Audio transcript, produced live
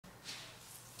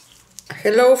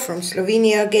Hello from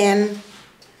Slovenia again.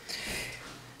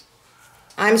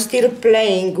 I'm still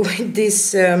playing with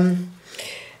this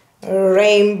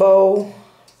rainbow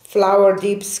flower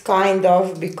dips, kind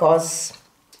of, because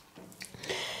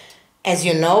as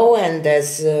you know, and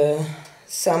as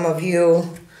some of you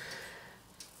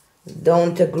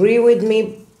don't agree with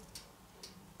me,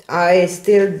 I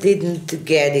still didn't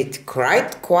get it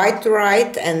quite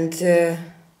right, and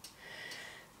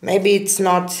maybe it's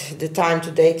not the time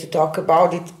today to talk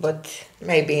about it, but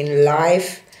maybe in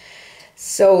life.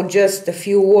 So just a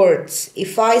few words.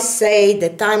 If I say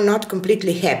that I'm not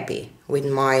completely happy with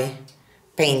my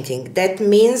painting, that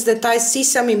means that I see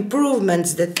some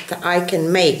improvements that I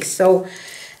can make. So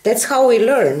that's how we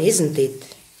learn, isn't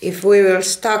it? If we were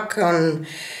stuck on,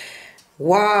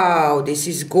 wow, this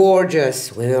is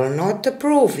gorgeous, we will not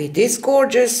approve. It is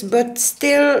gorgeous, but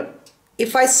still,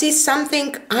 if I see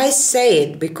something, I say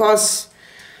it, because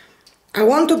I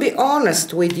want to be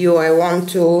honest with you. I want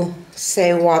to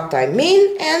say what I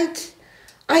mean, and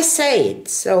I say it.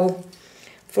 So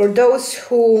for those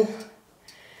who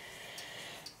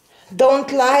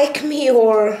don't like me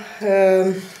or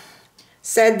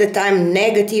said that I'm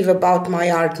negative about my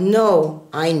art, no,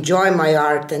 I enjoy my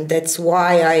art, and that's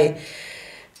why I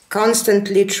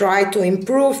constantly try to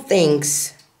improve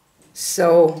things.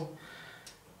 So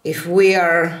if we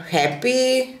are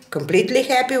happy, completely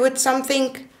happy with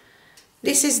something,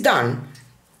 this is done.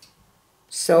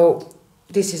 So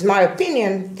this is my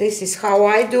opinion, this is how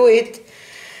I do it,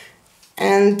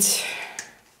 and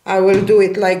I will do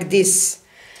it like this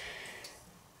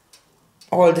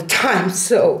all the time.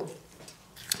 So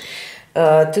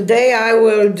today I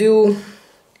will do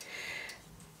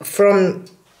from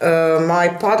my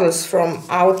puddles from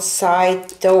outside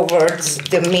towards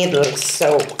the middle,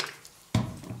 so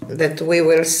that we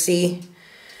will see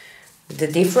the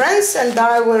difference, and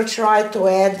I will try to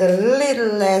add a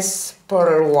little less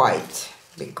pearl white,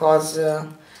 because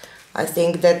I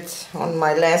think that on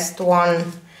my last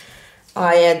one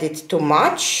I added too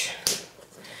much,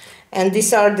 and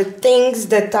these are the things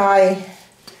that I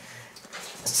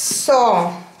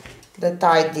saw that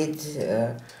I did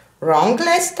wrong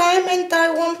last time, and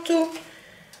I want to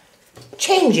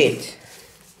change it.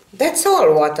 That's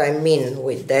all what I mean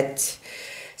with that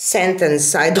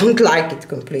sentence. I don't like it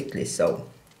completely, so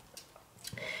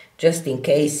just in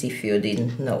case if you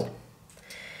didn't know.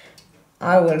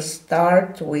 I will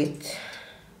start with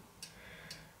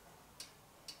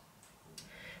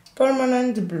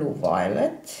permanent blue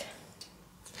violet.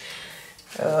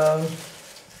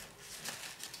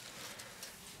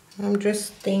 I'm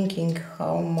just thinking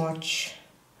how much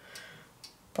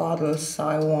puddles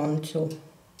I want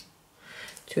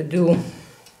to do.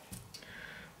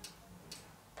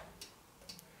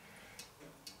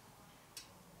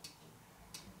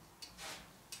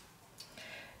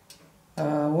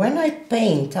 When I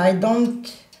paint, I don't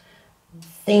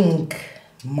think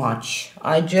much.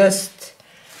 I just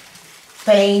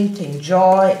paint,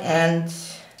 enjoy, and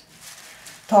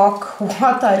talk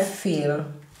what I feel.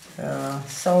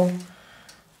 So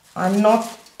I'm not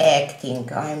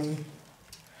acting, I'm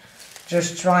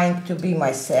just trying to be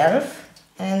myself,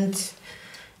 and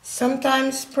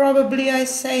sometimes probably I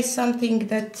say something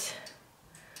that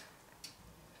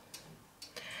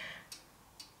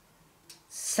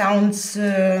sounds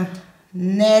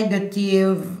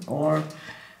negative, or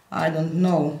I don't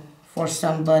know, for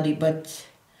somebody, but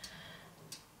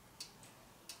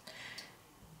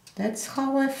that's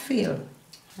how I feel,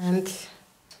 and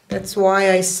that's why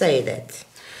I say that.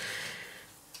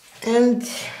 And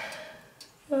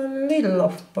a little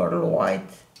of pearl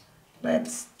white.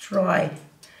 Let's try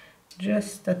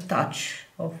just a touch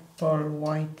of pearl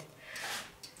white,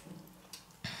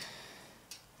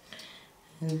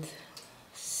 and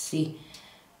see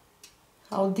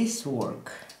how this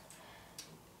works.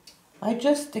 I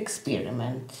just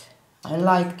experiment. I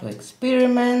like to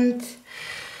experiment,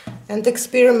 and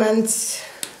experiments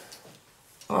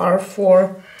are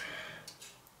for,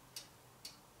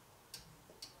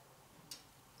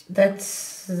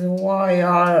 that's why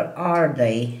are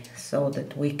they, so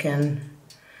that we can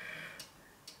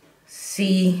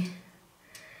see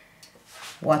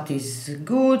what is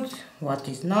good, what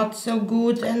is not so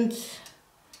good, and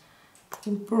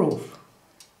improve.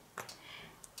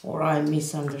 Or I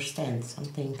misunderstand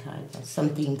something, some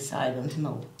things I don't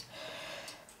know.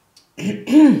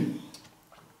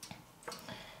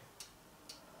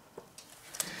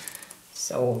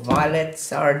 So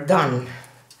violets are done,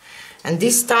 and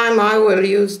this time I will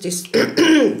use this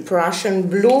Prussian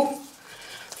blue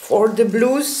for the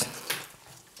blues,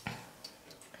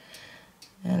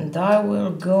 and I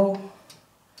will go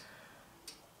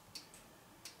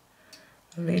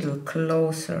a little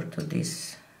closer to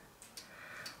this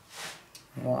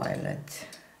violet.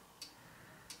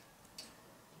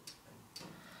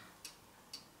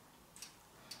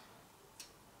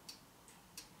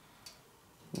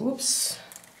 Oops,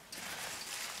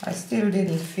 I still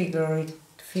didn't figure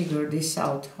this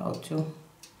out, how to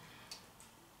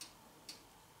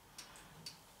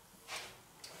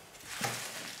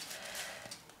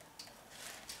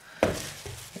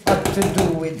what to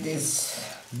do with these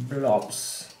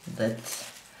blobs that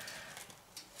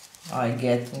I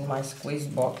get in my squeeze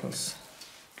bottles.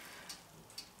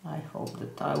 I hope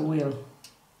that I will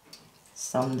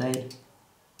someday.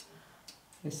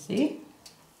 You see?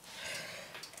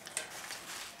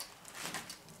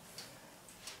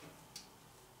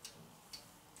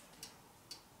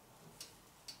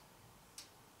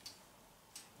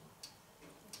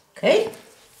 Okay,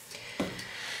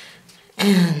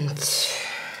 and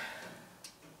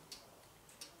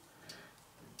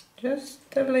just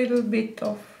a little bit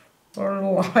of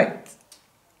pearl white.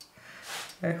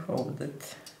 I hope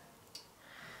that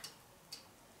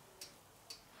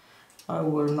I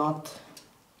will not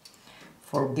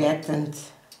forget and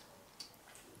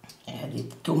add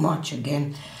it too much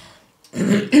again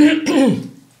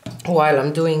while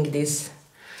I'm doing this.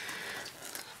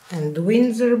 And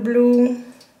Windsor blue.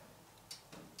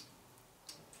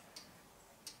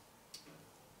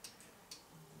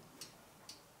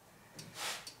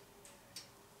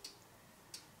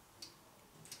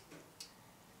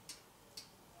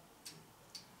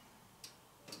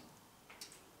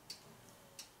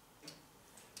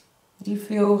 If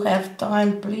you have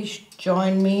time, please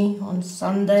join me on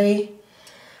Sunday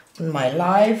on my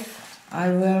live.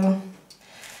 I will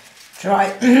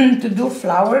try to do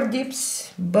flower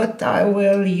dips, but I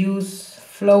will use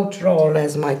float roll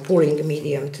as my pouring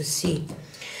medium to see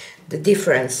the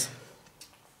difference.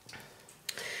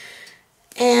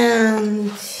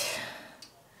 And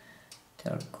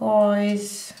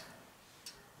turquoise.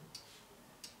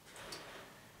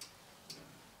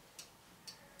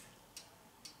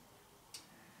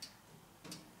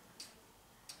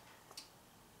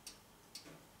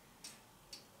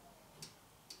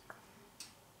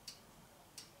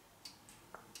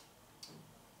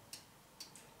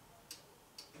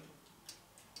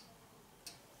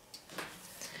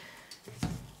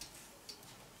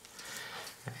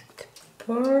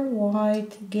 Pearl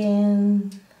white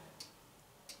again.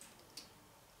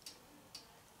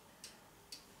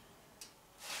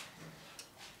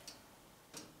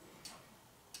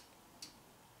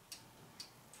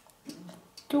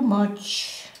 Too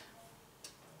much.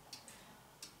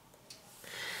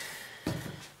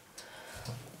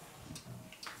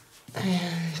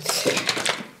 And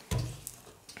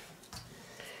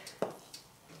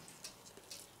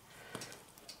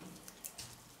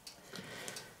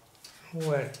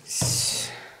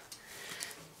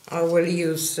I will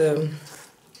use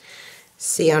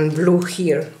cyan blue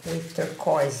here with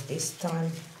turquoise this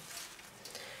time.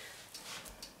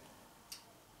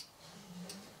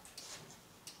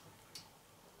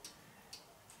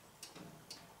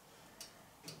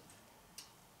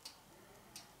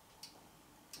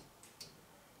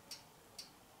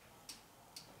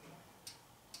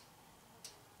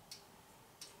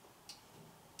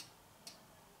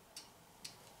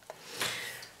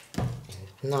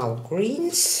 Now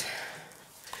greens,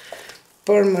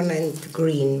 permanent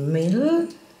green mill,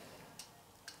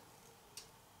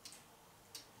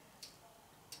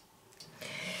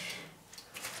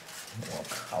 look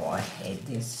how I hate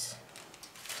this,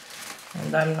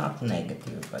 and I'm not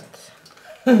negative, but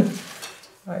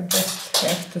I just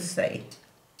have to say.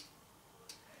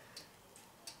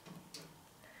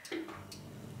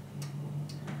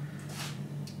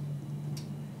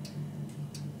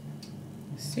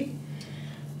 See?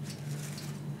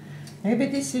 Maybe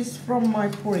this is from my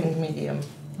pouring medium.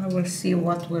 I will see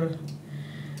what will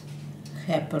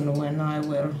happen when I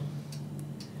will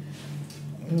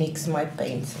mix my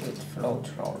paints with float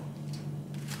roll.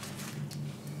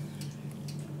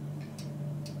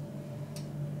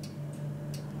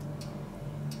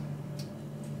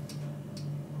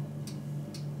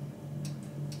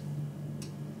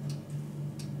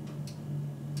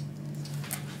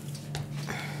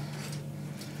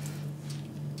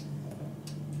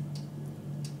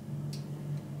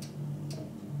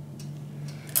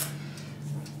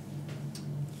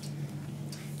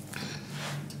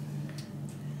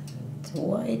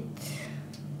 White,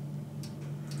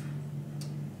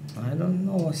 I don't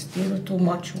know, still too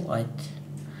much white,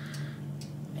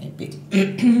 maybe.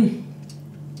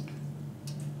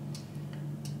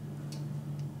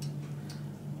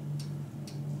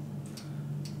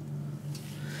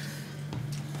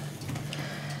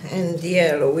 and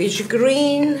yellowish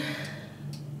green.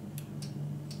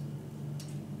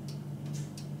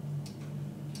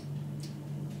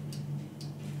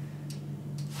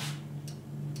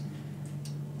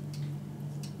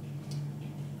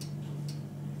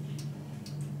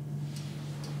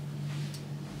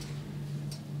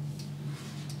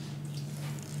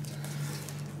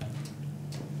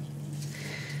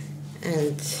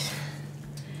 And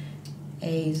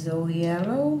azo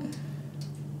yellow,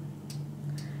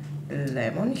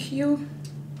 lemon hue.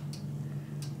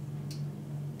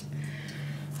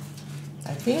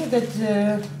 I think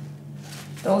that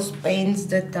those paints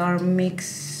that are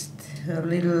mixed a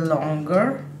little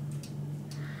longer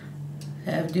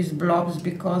have these blobs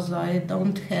because I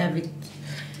don't have it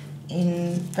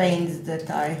in paints that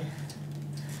I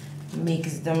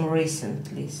mixed them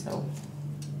recently, so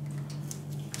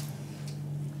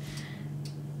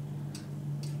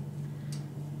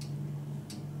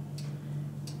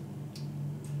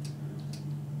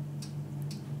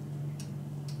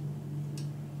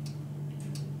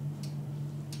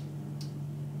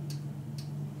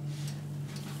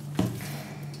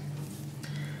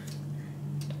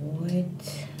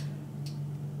white.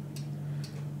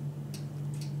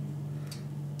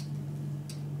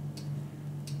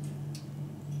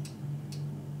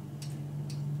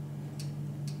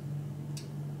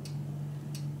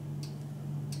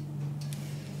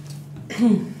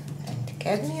 And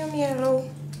cadmium yellow.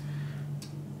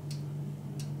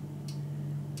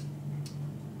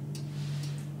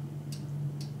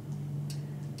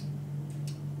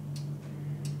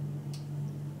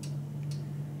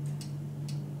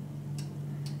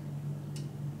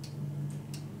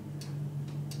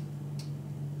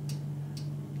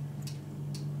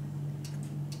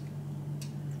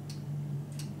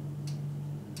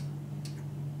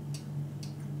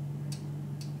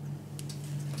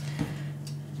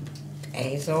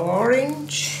 Azo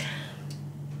orange.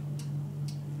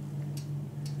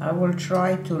 I will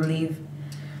try to leave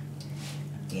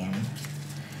again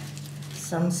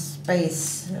some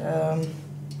space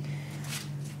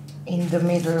in the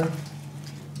middle,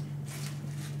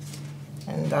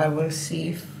 and I will see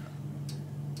if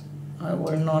I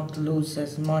will not lose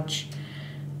as much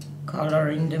color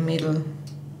in the middle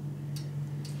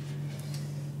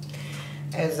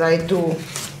as I do.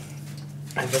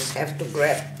 I just have to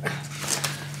grab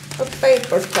a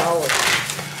paper towel.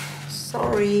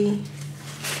 Sorry.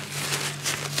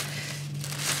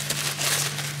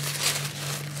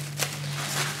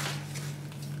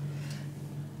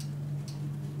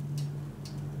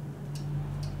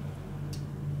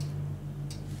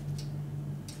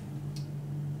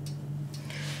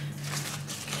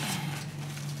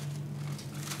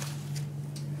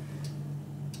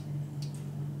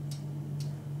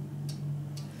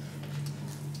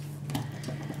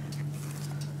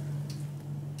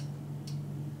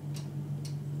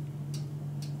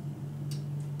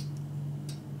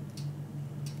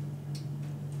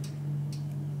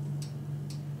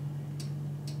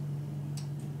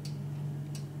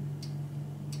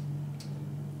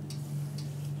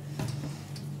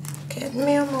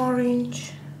 Cadmium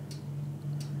orange.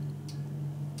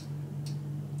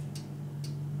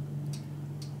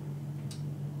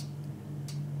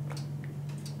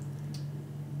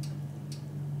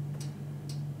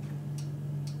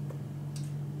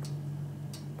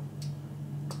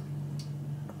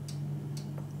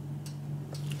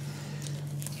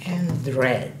 And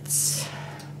reds.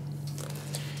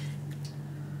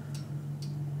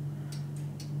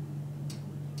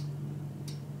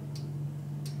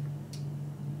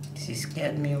 This is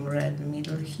cadmium red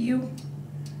middle hue.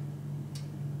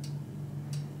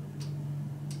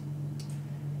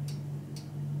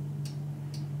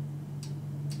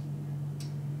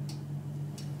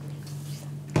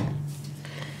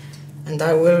 And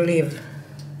I will leave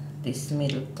this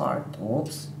middle part.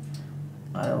 Oops,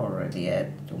 I already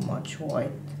had too much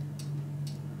white.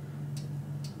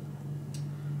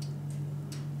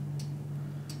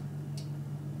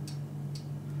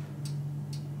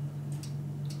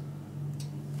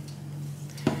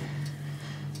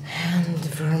 And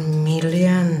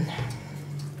vermilion.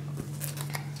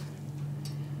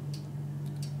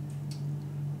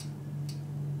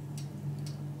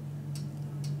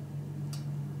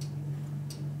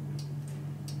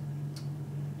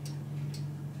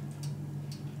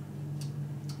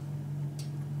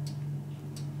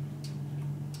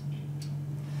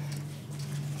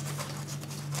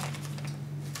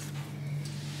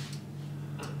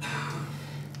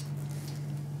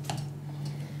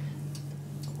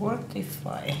 What if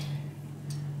I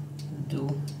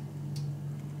do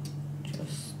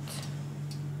just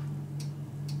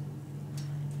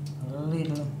a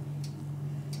little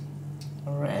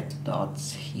red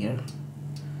dots here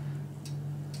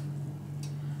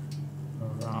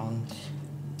around.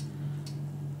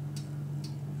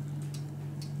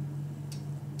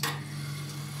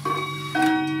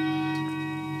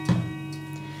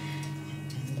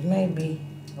 And maybe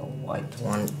a white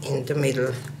one in the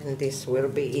middle, and this will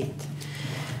be it.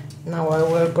 Now I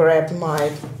will grab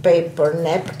my paper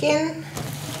napkin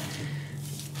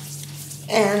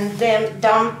and then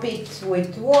dump it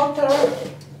with water.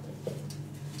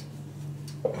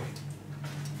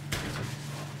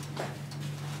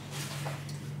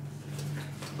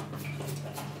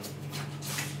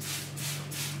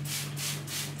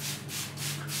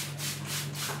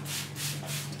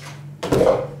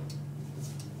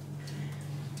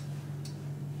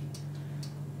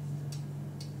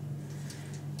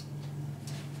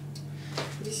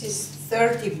 This is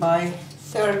 30 by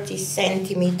 30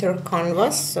 centimeter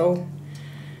canvas, so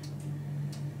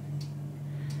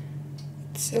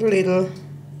it's a little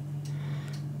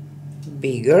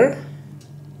bigger,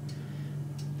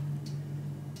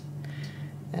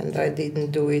 and I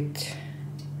didn't do it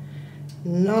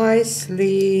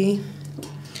nicely,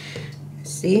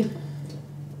 see,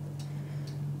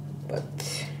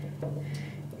 but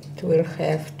it will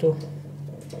have to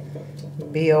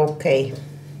be okay.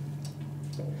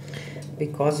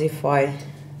 Because if I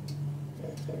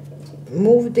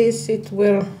move this, it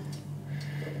will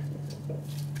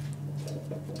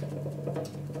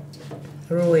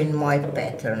ruin my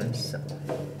pattern. So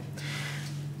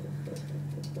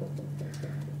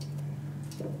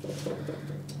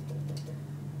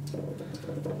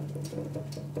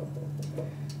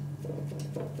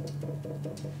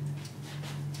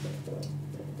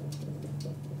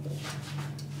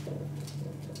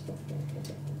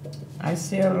I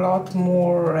see a lot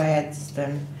more reds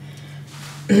than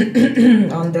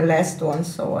on the last one,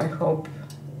 so I hope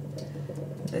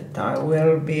that I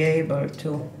will be able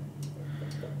to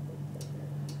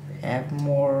have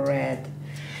more red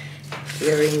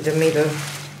here in the middle.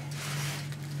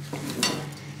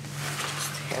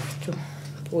 Just have to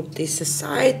put this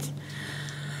aside.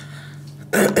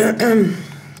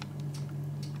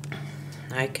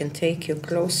 I can take you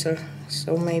closer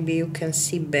so maybe you can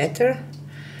see better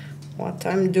what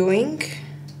I'm doing.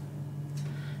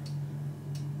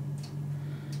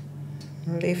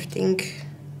 Lifting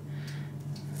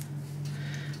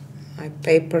my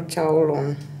paper towel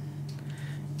on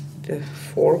the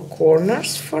four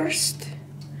corners first.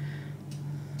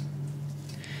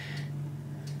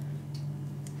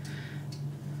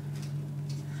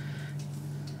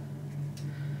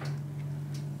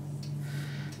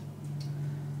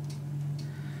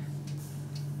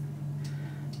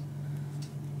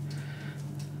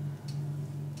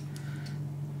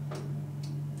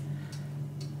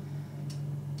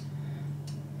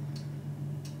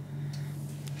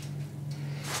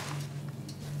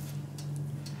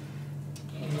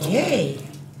 Yay!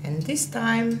 And this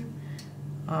time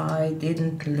I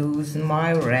didn't lose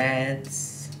my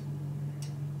reds.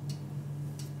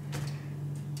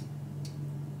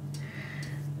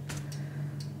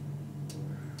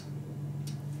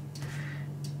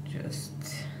 Just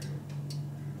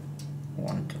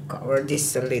want to cover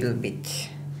this a little bit.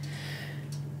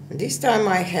 This time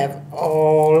I have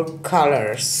all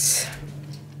colors.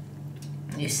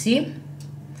 You see?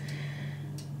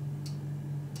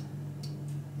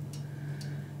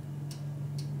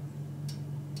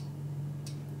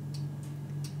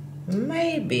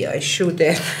 Maybe I should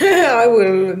have. I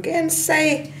will again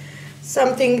say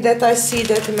something that I see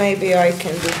that maybe I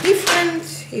can do different.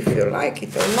 If you like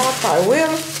it or not, I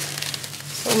will.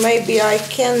 So maybe I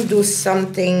can do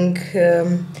something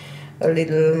a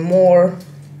little more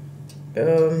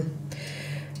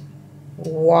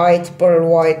white, pearl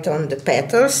white on the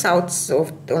petals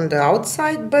on the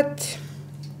outside, but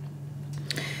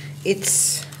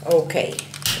it's okay.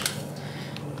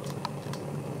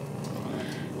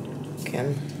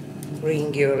 Can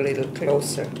bring you a little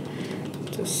closer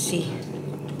to see.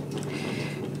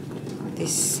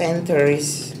 This center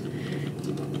is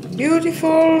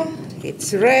beautiful.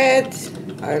 It's red.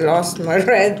 I lost my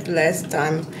red last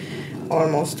time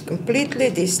almost completely.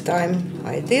 This time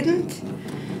I didn't.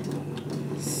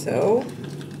 So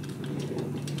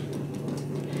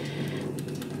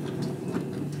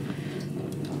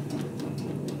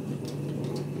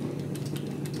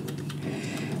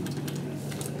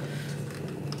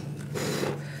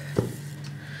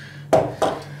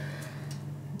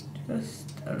just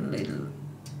a little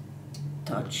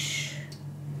touch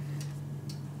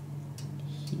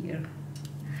here.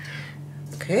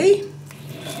 Okay.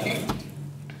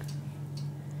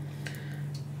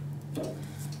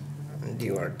 And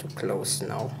you are too close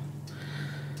now.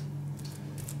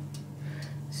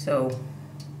 So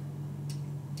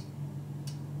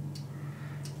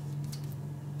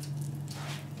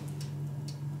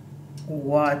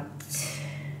what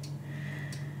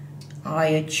I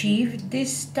achieved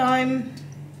this time,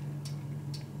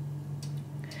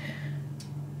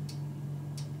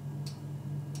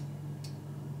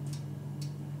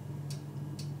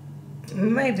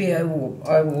 maybe I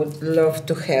would love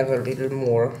to have a little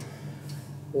more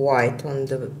white on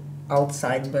the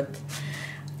outside, but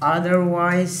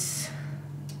otherwise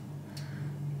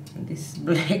this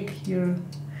black here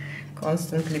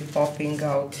constantly popping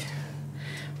out,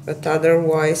 but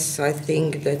otherwise I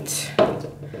think that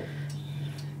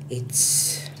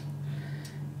it's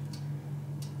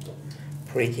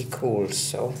pretty cool.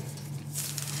 So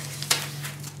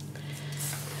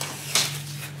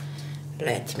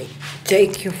let me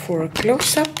take you for a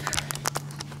close-up.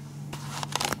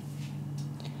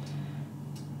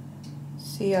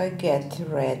 See, I get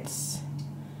reds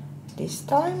this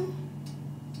time,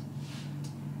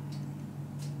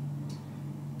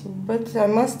 but I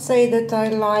must say that I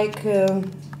like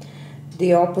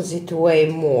the opposite way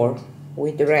more,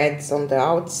 with reds on the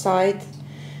outside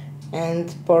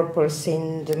and purples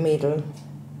in the middle.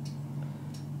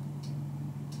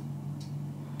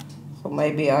 So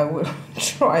maybe I will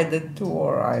try the two,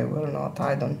 or I will not,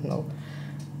 I don't know,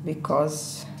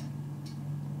 because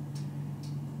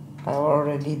I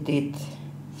already did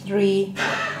 3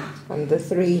 on the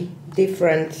 3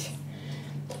 different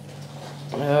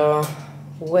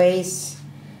ways,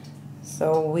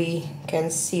 so we can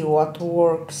see what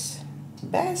works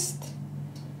best.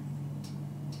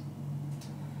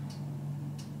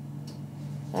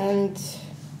 And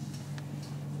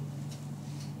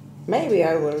maybe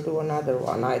I will do another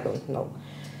one, I don't know.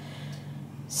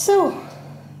 So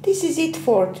this is it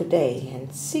for today,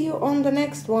 and see you on the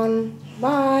next one.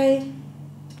 Bye!